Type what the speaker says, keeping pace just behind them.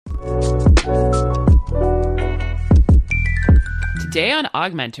Today on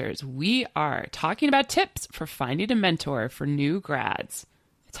Augmenters, we are talking about tips for finding a mentor for new grads.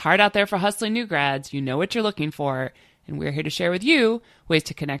 It's hard out there for hustling new grads. You know what you're looking for, and we're here to share with you ways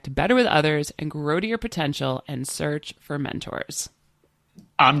to connect better with others and grow to your potential and search for mentors.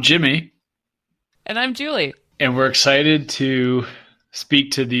 I'm Jimmy. And I'm Julie. And we're excited to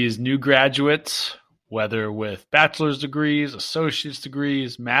speak to these new graduates, whether with bachelor's degrees, associate's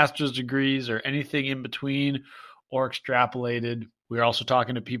degrees, master's degrees, or anything in between or extrapolated. We're also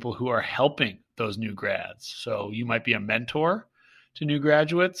talking to people who are helping those new grads. So you might be a mentor to new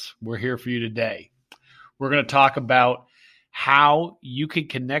graduates. We're here for you today. We're going to talk about how you can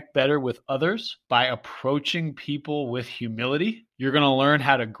connect better with others by approaching people with humility. You're going to learn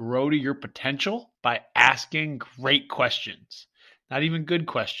how to grow to your potential by asking great questions. Not even good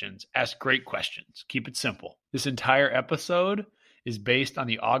questions. Ask great questions. Keep it simple. This entire episode is based on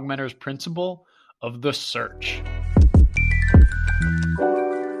the Augmenters principle of the search.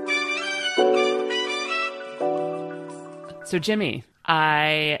 So Jimmy,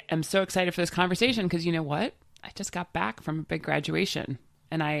 I am so excited for this conversation because you know what? I just got back from a big graduation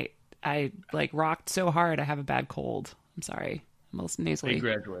and I like rocked so hard I have a bad cold. I'm sorry. I'm a little nasally. Big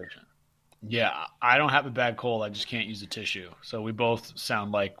graduation. Yeah, I don't have a bad cold. I just can't use a tissue. So we both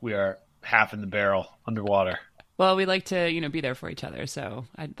sound like we are half in the barrel underwater. Well, we like to, be there for each other. So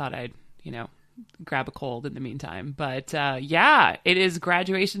I thought I'd, grab a cold in the meantime. But yeah, it is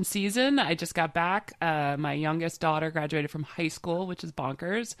graduation season. I just got back. My youngest daughter graduated from high school, which is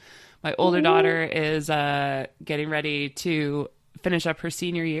bonkers. My older daughter is getting ready to finish up her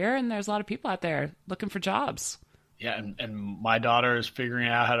senior year. And there's a lot of people out there looking for jobs. Yeah, and my daughter is figuring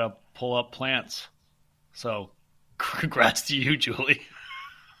out how to pull up plants. So congrats to you, Julie.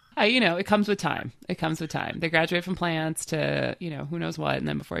 It comes with time. They graduate from plants to, who knows what. And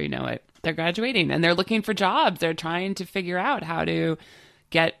then before you know it, they're graduating and they're looking for jobs. They're trying to figure out how to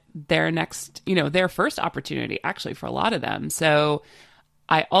get their next, their first opportunity, actually, for a lot of them. So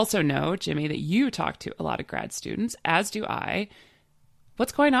I also know, Jimmy, that you talk to a lot of grad students, as do I.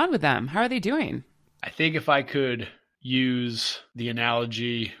 What's going on with them? How are they doing? I think if I could use the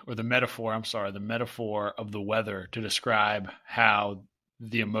analogy or the metaphor of the weather to describe how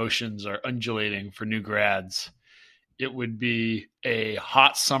the emotions are undulating for new grads, it would be a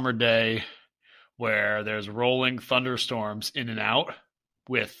hot summer day where there's rolling thunderstorms in and out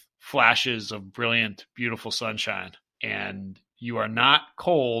with flashes of brilliant, beautiful sunshine. And you are not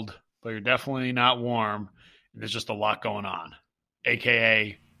cold, but you're definitely not warm. There's just a lot going on,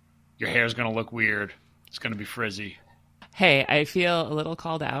 AKA your hair's going to look weird. It's going to be frizzy. Hey, I feel a little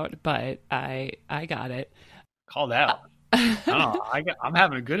called out, but I got it. Called out? I don't know. I'm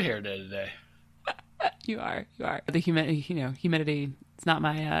having a good hair day today. You are. The humidity. It's not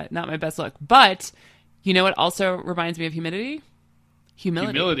my best look. But you know what also reminds me of humidity?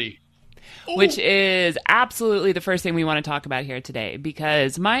 Humility. Which is absolutely the first thing we want to talk about here today,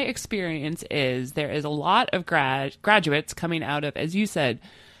 because my experience is there is a lot of graduates coming out of, as you said,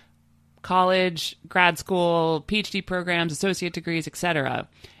 college, grad school, PhD programs, associate degrees, etc.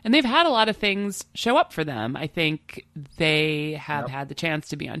 And they've had a lot of things show up for them. I think they have had the chance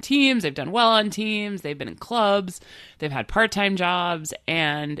to be on teams. They've done well on teams. They've been in clubs. They've had part-time jobs.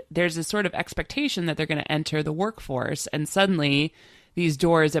 And there's this sort of expectation that they're going to enter the workforce. And suddenly these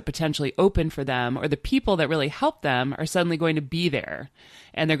doors that potentially open for them, or the people that really help them, are suddenly going to be there.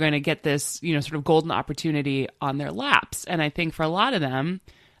 And they're going to get this, sort of golden opportunity on their laps. And I think for a lot of them,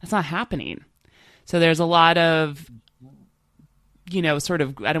 that's not happening. So there's a lot of, sort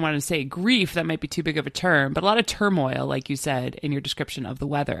of, I don't want to say grief, that might be too big of a term, but a lot of turmoil, like you said in your description of the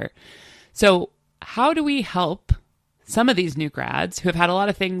weather. So how do we help some of these new grads who have had a lot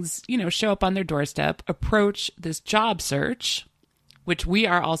of things, show up on their doorstep, approach this job search, which we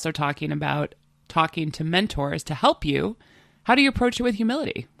are also talking about, talking to mentors to help you? How do you approach it with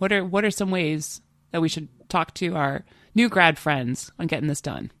humility? What are some ways that we should talk to our new grad friends on getting this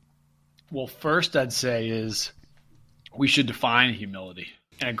done? Well, first I'd say is we should define humility.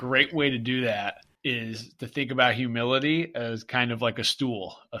 And a great way to do that is to think about humility as kind of like a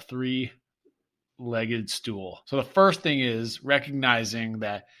stool, a three-legged stool. So the first thing is recognizing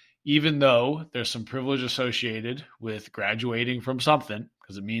that even though there's some privilege associated with graduating from something,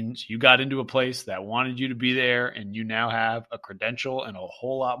 because it means you got into a place that wanted you to be there and you now have a credential and a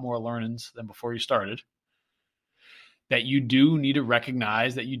whole lot more learnings than before you started, that you do need to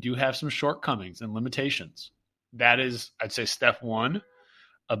recognize that you do have some shortcomings and limitations. That is, I'd say, step one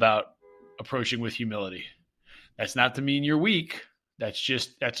about approaching with humility. That's not to mean you're weak. That's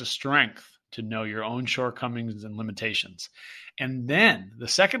a strength to know your own shortcomings and limitations. And then the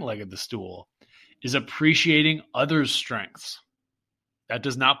second leg of the stool is appreciating others' strengths. That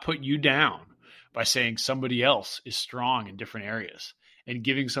does not put you down by saying somebody else is strong in different areas and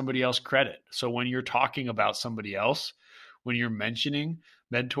giving somebody else credit. So when you're talking about somebody else, when you're mentioning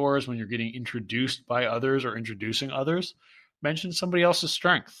mentors, when you're getting introduced by others or introducing others, mention somebody else's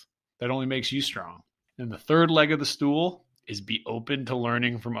strength. That only makes you strong. And the third leg of the stool is be open to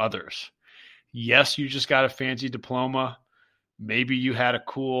learning from others. Yes, you just got a fancy diploma. Maybe you had a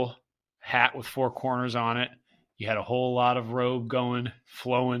cool hat with 4 corners on it. You had a whole lot of robe going,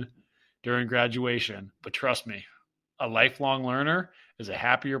 flowing during graduation. But trust me, a lifelong learner is a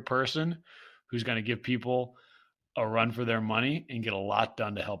happier person who's going to give people a run for their money and get a lot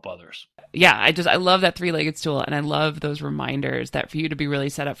done to help others. Yeah, I love that 3-legged stool. And I love those reminders that for you to be really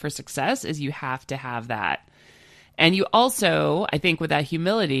set up for success is you have to have that. And you also, I think with that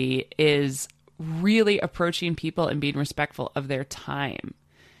humility, is really approaching people and being respectful of their time.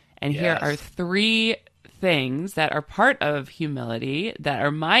 And Here are 3 things that are part of humility that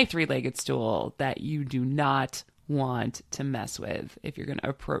are my 3-legged stool that you do not want to mess with if you're going to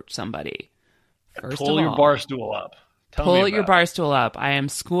approach somebody. First pull your bar stool up. Pull your bar stool up. I am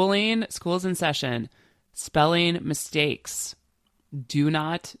school's in session. Spelling mistakes. Do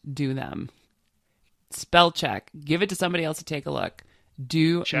not do them. Spell check. Give it to somebody else to take a look.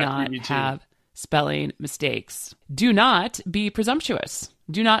 Do not have spelling mistakes. Do not be presumptuous.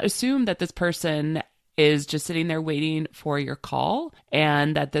 Do not assume that this person is just sitting there waiting for your call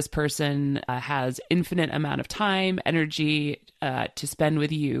and that this person has infinite amount of time, energy to spend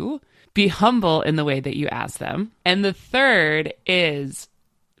with you. Be humble in the way that you ask them. And the third is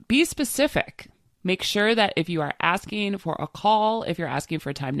be specific. Make sure that if you are asking for a call, if you're asking for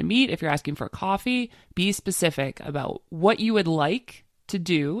a time to meet, if you're asking for a coffee, be specific about what you would like to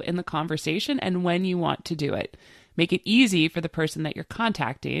do in the conversation and when you want to do it. Make it easy for the person that you're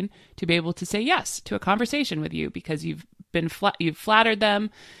contacting to be able to say yes to a conversation with you because you've flattered them.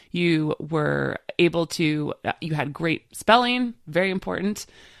 You were able to, you had great spelling, very important.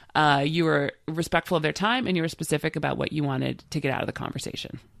 You were respectful of their time and you were specific about what you wanted to get out of the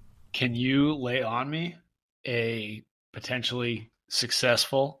conversation. Can you lay on me a potentially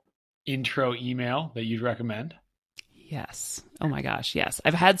successful intro email that you'd recommend? Yes. Oh my gosh. Yes.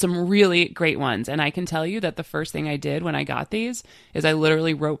 I've had some really great ones. And I can tell you that the first thing I did when I got these is I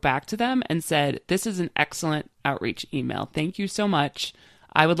literally wrote back to them and said, this is an excellent outreach email. Thank you so much.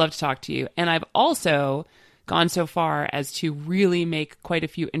 I would love to talk to you. And I've also gone so far as to really make quite a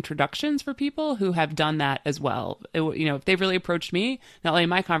few introductions for people who have done that as well. If they've really approached me, not only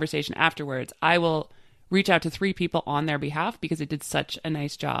my conversation afterwards, I will reach out to 3 people on their behalf because it did such a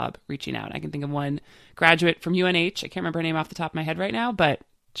nice job reaching out. I can think of one graduate from UNH. I can't remember her name off the top of my head right now, but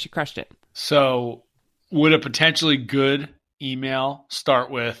she crushed it. So would a potentially good email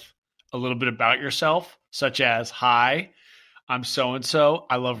start with a little bit about yourself, such as, hi, I'm so-and-so.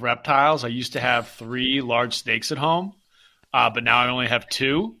 I love reptiles. I used to have 3 large snakes at home, but now I only have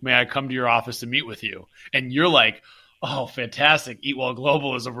 2. May I come to your office to meet with you? And you're like, oh, fantastic. Eat Well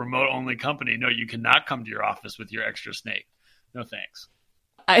Global is a remote-only company. No, you cannot come to your office with your extra snake. No thanks.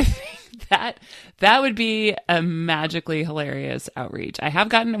 I think that would be a magically hilarious outreach. I have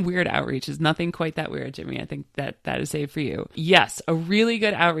gotten weird outreaches. Nothing quite that weird, Jimmy. I think that is safe for you. Yes, a really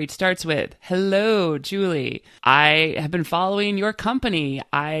good outreach starts with, hello, Julie. I have been following your company.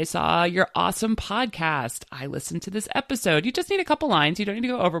 I saw your awesome podcast. I listened to this episode. You just need a couple lines. You don't need to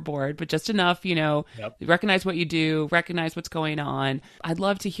go overboard, but just enough, recognize what you do, recognize what's going on. I'd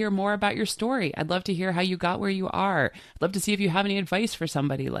love to hear more about your story. I'd love to hear how you got where you are. I'd love to see if you have any advice for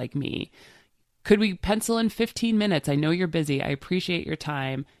somebody like me. Could we pencil in 15 minutes? I know you're busy. I appreciate your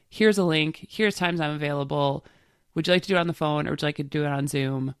time. Here's a link. Here's times I'm available. Would you like to do it on the phone or would you like to do it on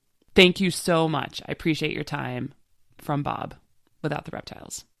Zoom? Thank you so much. I appreciate your time. From Bob, without the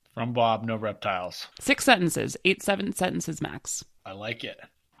reptiles. From Bob, no reptiles. 6 sentences, 7 sentences max. I like it.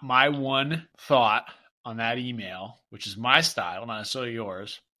 My one thought on that email, which is my style, not necessarily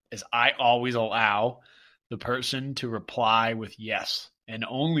yours, is I always allow the person to reply with yes and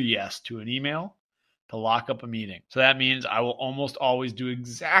only yes to an email to lock up a meeting. So that means I will almost always do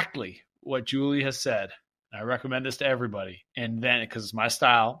exactly what Julie has said. I recommend this to everybody. And then, because it's my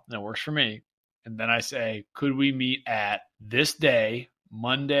style and it works for me, and then I say, could we meet at this day,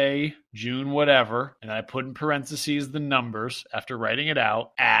 Monday, June, whatever, and I put in parentheses the numbers after writing it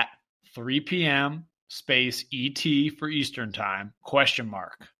out at 3 p.m. space ET for Eastern time, ?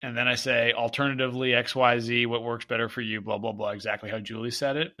 And then I say, alternatively, XYZ, what works better for you, blah, blah, blah, exactly how Julie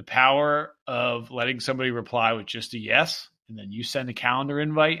said it. The power of letting somebody reply with just a yes, and then you send a calendar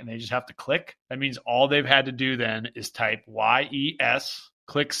invite and they just have to click. That means all they've had to do then is type YES,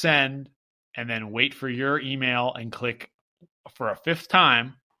 click send, and then wait for your email and click for a fifth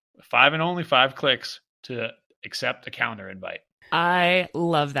time, 5 and only 5 clicks to accept a calendar invite. I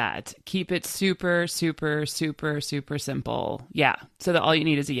love that. Keep it super, super, super, super simple. Yeah. So that all you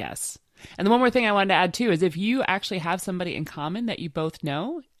need is a yes. And the one more thing I wanted to add too is if you actually have somebody in common that you both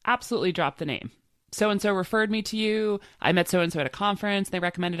know, absolutely drop the name. So-and-so referred me to you. I met so-and-so at a conference. They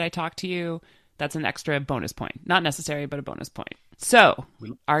recommended I talk to you. That's an extra bonus point. Not necessary, but a bonus point. So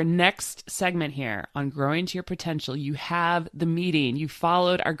our next segment here on growing to your potential, you have the meeting. You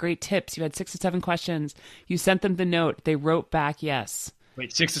followed our great tips. You had 6 to 7 questions. You sent them the note. They wrote back yes.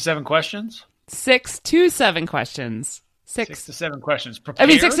 Wait, 6 to 7 questions? 6 to 7 questions. 6 to 7 questions. Prepared?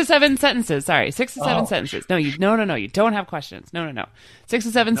 6 to 7 sentences. Sorry, 6 to 7 sentences. No, you don't have questions. No. 6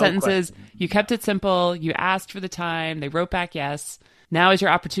 to 7 sentences. Question. You kept it simple. You asked for the time. They wrote back yes. Now is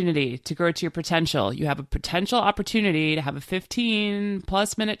your opportunity to grow to your potential. You have a potential opportunity to have a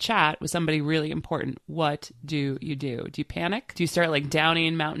 15+ minute chat with somebody really important. What do you do? Do you panic? Do you start like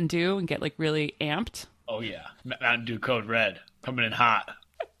downing Mountain Dew and get like really amped? Oh yeah, Mountain Dew Code Red coming in hot.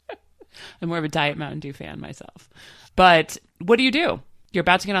 I'm more of a Diet Mountain Dew fan myself. But what do? You're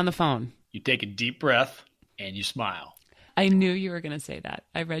about to get on the phone. You take a deep breath and you smile. I knew you were going to say that.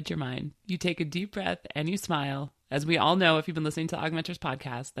 I read your mind. You take a deep breath and you smile. As we all know, if you've been listening to Augmenters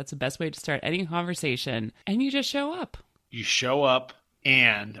podcast, that's the best way to start any conversation. And you just show up. You show up,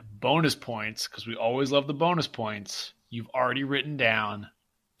 and bonus points, because we always love the bonus points. You've already written down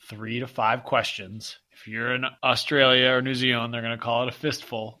 3 to 5 questions. If you're in Australia or New Zealand, they're going to call it a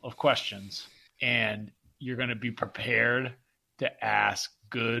fistful of questions. And you're going to be prepared to ask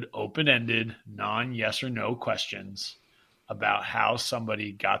good, open-ended, non-yes or no questions about how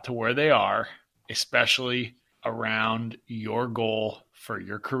somebody got to where they are, especially around your goal for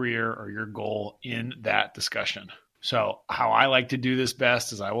your career or your goal in that discussion. So how I like to do this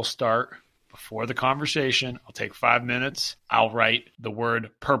best is I will start before the conversation. I'll take 5 minutes. I'll write the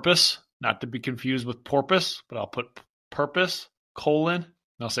word purpose, not to be confused with porpoise, but I'll put purpose, colon, and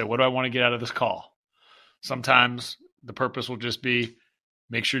I'll say, what do I want to get out of this call? Sometimes the purpose will just be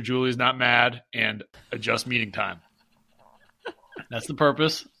make sure Julie's not mad and adjust meeting time. That's the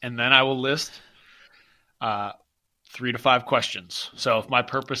purpose. And then I will list 3 to 5 questions. So if my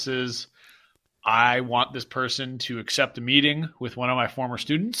purpose is I want this person to accept a meeting with one of my former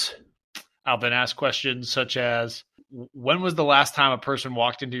students, I'll then ask questions such as, when was the last time a person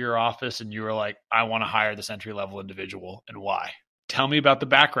walked into your office and you were like, I want to hire this entry-level individual, and why? Tell me about the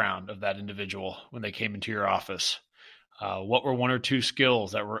background of that individual when they came into your office. What were 1 or 2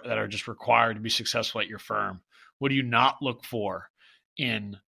 skills that are just required to be successful at your firm? What do you not look for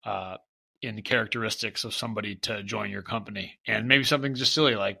in the characteristics of somebody to join your company? And maybe something just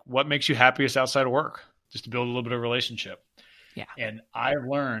silly like, what makes you happiest outside of work? Just to build a little bit of relationship. Yeah. And I've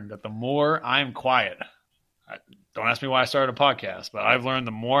learned that the more I'm quiet, don't ask me why I started a podcast, but I've learned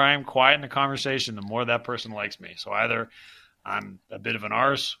the more I'm quiet in the conversation, the more that person likes me. So either I'm a bit of an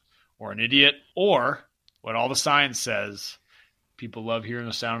arse or an idiot, or what all the science says, people love hearing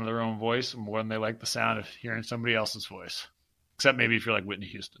the sound of their own voice more than they like the sound of hearing somebody else's voice. Except maybe if you're like Whitney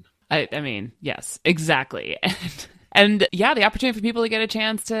Houston. I mean, yes, exactly. And yeah, the opportunity for people to get a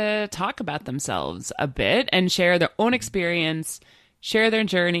chance to talk about themselves a bit and share their own experience, share their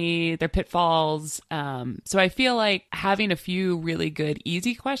journey, their pitfalls. So I feel like having a few really good,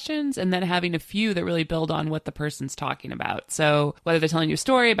 easy questions and then having a few that really build on what the person's talking about. So whether they're telling you a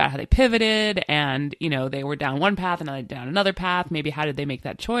story about how they pivoted and, they were down one path and now they're down another path, maybe how did they make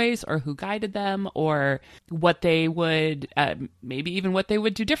that choice or who guided them or what they would, maybe even what they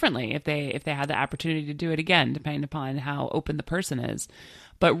would do differently if they had the opportunity to do it again, depending upon how open the person is.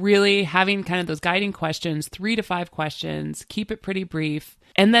 But really having kind of those guiding questions, 3 to 5 questions, keep it pretty brief,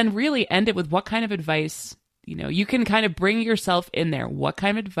 and then really end it with what kind of advice, you can kind of bring yourself in there. What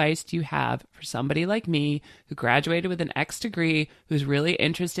kind of advice do you have for somebody like me who graduated with an X degree, who's really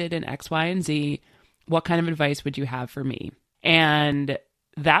interested in X, Y, and Z? What kind of advice would you have for me? And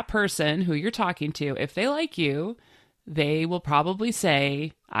that person who you're talking to, if they like you, they will probably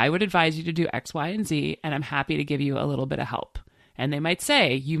say, I would advise you to do X, Y, and Z, and I'm happy to give you a little bit of help. And they might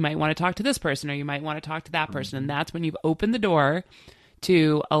say, you might want to talk to this person or you might want to talk to that person. And that's when you've opened the door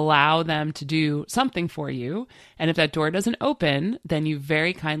to allow them to do something for you. And if that door doesn't open, then you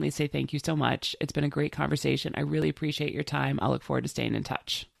very kindly say, thank you so much. It's been a great conversation. I really appreciate your time. I'll look forward to staying in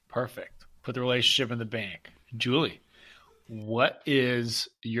touch. Perfect. Put the relationship in the bank. Julie, what is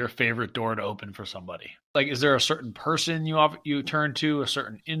your favorite door to open for somebody? Like, is there a certain person you turn to, a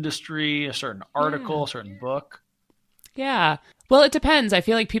certain industry, a certain article, a certain book? Yeah. Well, it depends. I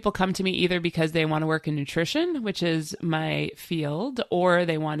feel like people come to me either because they want to work in nutrition, which is my field, or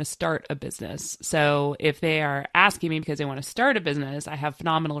they want to start a business. So if they are asking me because they want to start a business, I have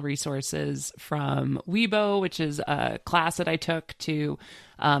phenomenal resources from Weibo, which is a class that I took, to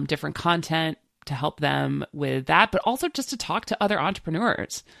different content to help them with that, but also just to talk to other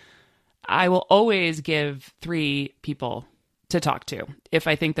entrepreneurs. I will always give 3 people to talk to if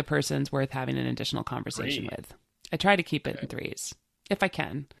I think the person's worth having an additional conversation with. I try to keep it in 3s if I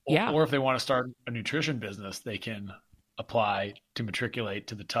can. Or if they want to start a nutrition business, they can apply to matriculate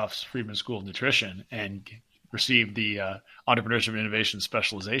to the Tufts Friedman School of Nutrition and receive the Entrepreneurship and Innovation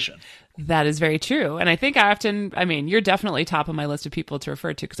specialization. That is very true. And I think you're definitely top of my list of people to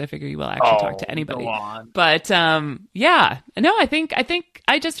refer to because I figure you will actually talk to anybody. Go on. But I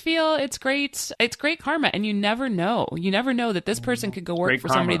just feel it's great. It's great karma. And you never know. You never know that this person could go work for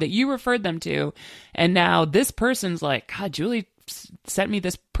somebody that you referred them to. And now this person's like, God, Julie sent me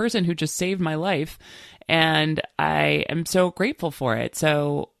this person who just saved my life. And I am so grateful for it.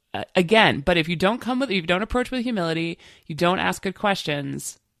 So again, but if you don't approach with humility, you don't ask good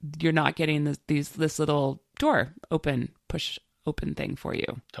questions, you're not getting this little door push open thing for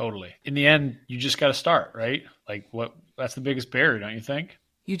you. Totally. In the end, you just got to start, right? Like that's the biggest barrier, don't you think?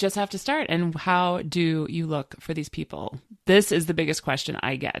 You just have to start. And how do you look for these people? This is the biggest question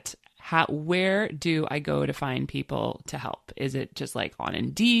I get. Where do I go to find people to help? Is it just like on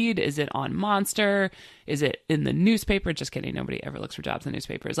Indeed? Is it on Monster? Is it in the newspaper? Just kidding. Nobody ever looks for jobs in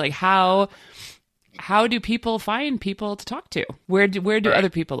newspapers. Like how do people find people to talk to? Where do other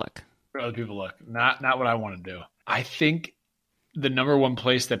people look? Where other people look. Not what I want to do. I think the number one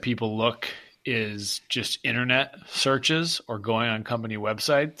place that people look is just internet searches or going on company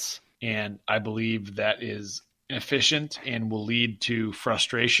websites. And I believe that is inefficient and will lead to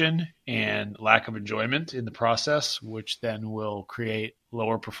frustration and lack of enjoyment in the process, which then will create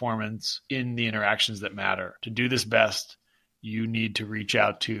lower performance in the interactions that matter. To do this best, you need to reach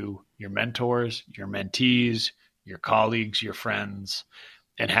out to your mentors, your mentees, your colleagues, your friends,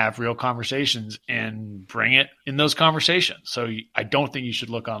 and have real conversations and bring it in those conversations. So I don't think you should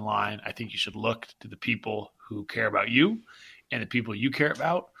look online. I think you should look to the people who care about you and the people you care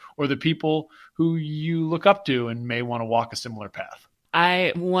about, or the people who you look up to and may want to walk a similar path.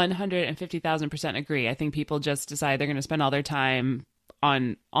 I 150,000% agree. I think people just decide they're going to spend all their time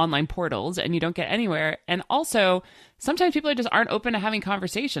on online portals and you don't get anywhere. And also, sometimes people just aren't open to having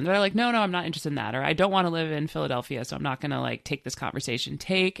conversations. They're like, no, I'm not interested in that. Or I don't want to live in Philadelphia, so I'm not going to take this conversation.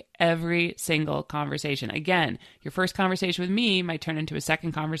 Take every single conversation. Again, your first conversation with me might turn into a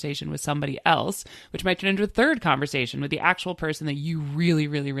second conversation with somebody else, which might turn into a third conversation with the actual person that you really,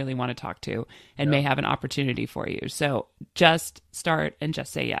 really, really want to talk to and may have an opportunity for you. So just start and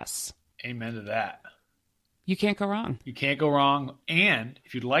just say yes. Amen to that. You can't go wrong. You can't go wrong. And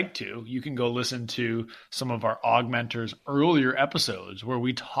if you'd like to, you can go listen to some of our Augmenters earlier episodes where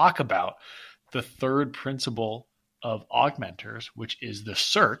we talk about the third principle of Augmenters, which is the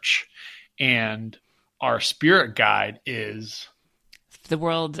search. And our spirit guide is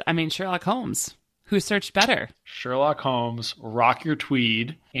Sherlock Holmes. Who searched better? Sherlock Holmes, Rock Your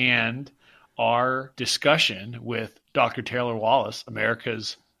Tweed, and our discussion with Dr. Taylor Wallace,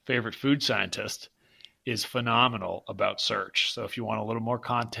 America's favorite food scientist, is phenomenal about search. So if you want a little more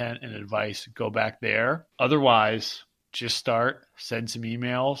content and advice, go back there. Otherwise, just start, send some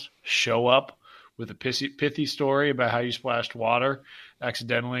emails, show up with a pithy story about how you splashed water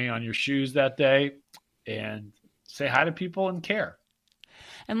accidentally on your shoes that day, and say hi to people and care.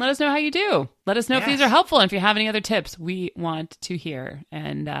 And let us know how you do. Let us know if these are helpful. And if you have any other tips, we want to hear.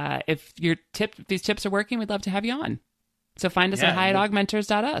 And if these tips are working, we'd love to have you on. So find us at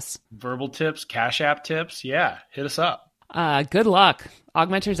hi@augmenters.us. Verbal tips, Cash App tips. Yeah, hit us up. Good luck.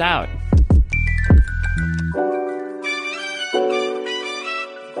 Augmenters out.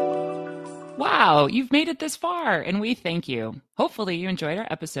 Wow, you've made it this far, and we thank you. Hopefully you enjoyed our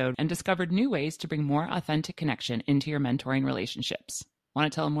episode and discovered new ways to bring more authentic connection into your mentoring relationships. Want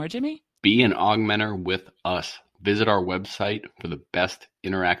to tell them more, Jimmy? Be an augmenter with us. Visit our website for the best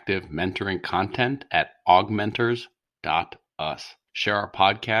interactive mentoring content at augmenters.us. Share our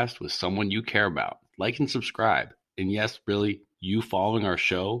podcast with someone you care about. Like and subscribe. And yes, really, you following our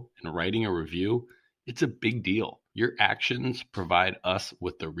show and writing a review, it's a big deal. Your actions provide us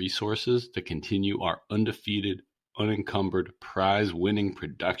with the resources to continue our undefeated, unencumbered, prize-winning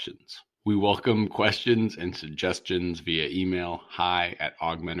productions. We welcome questions and suggestions via email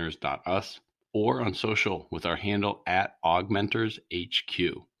hi@augmenters.us or on social with our handle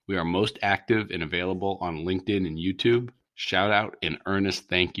 @augmentershq. We are most active and available on LinkedIn and YouTube. Shout out and earnest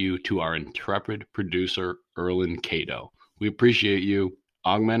thank you to our intrepid producer, Erlen Cato. We appreciate you.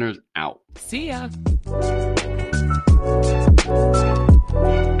 Augmenters out. See ya.